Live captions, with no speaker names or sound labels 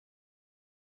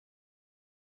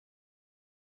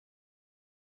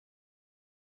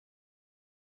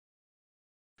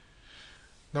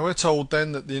Now we're told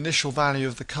then that the initial value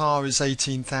of the car is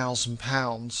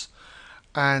 £18,000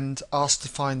 and asked to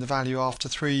find the value after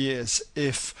 3 years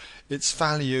if its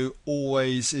value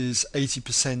always is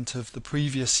 80% of the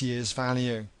previous year's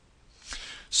value.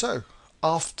 So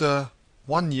after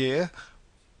 1 year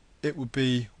it would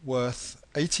be worth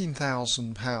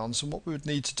 £18,000, and what we would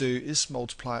need to do is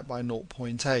multiply it by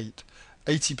 0.8.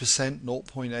 80%,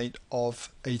 0.8 of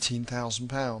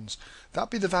 £18,000. That'd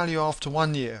be the value after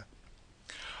 1 year.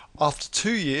 After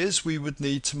 2 years we would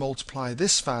need to multiply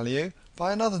this value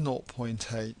by another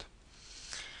 0.8.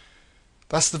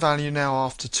 That's the value now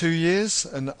after 2 years,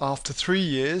 and after 3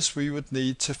 years we would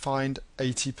need to find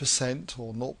 80%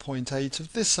 or 0.8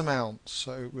 of this amount,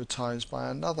 so we're times by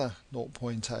another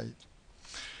 0.8.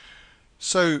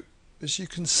 So as you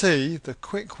can see, the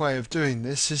quick way of doing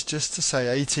this is just to say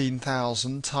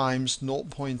 18,000 times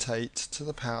 0.8 to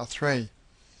the power 3.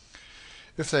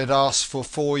 If they'd asked for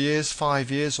 4 years,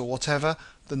 5 years or whatever,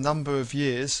 the number of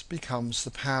years becomes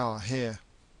the power here.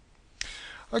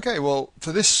 Okay, well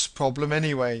for this problem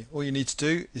anyway, all you need to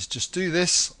do is just do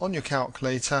this on your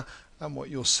calculator, and what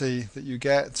you'll see that you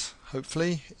get,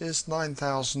 hopefully, is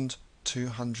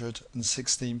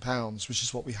 £9,216, which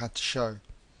is what we had to show.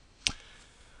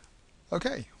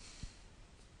 Okay,